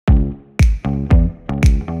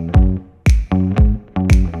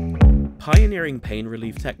Pioneering pain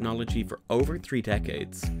relief technology for over 3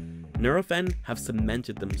 decades, Nurofen have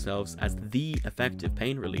cemented themselves as the effective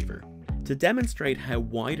pain reliever. To demonstrate how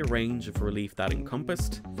wide a range of relief that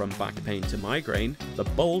encompassed, from back pain to migraine, the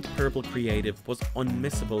bold purple creative was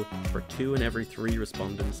unmissable for 2 in every 3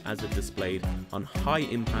 respondents as it displayed on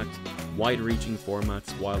high-impact, wide-reaching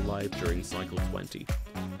formats while live during cycle 20,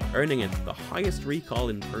 earning it the highest recall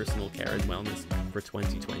in personal care and wellness for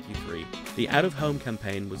 2023. The out-of-home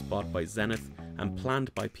campaign was bought by Zenith and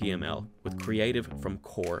planned by PML, with creative from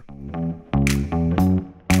Core.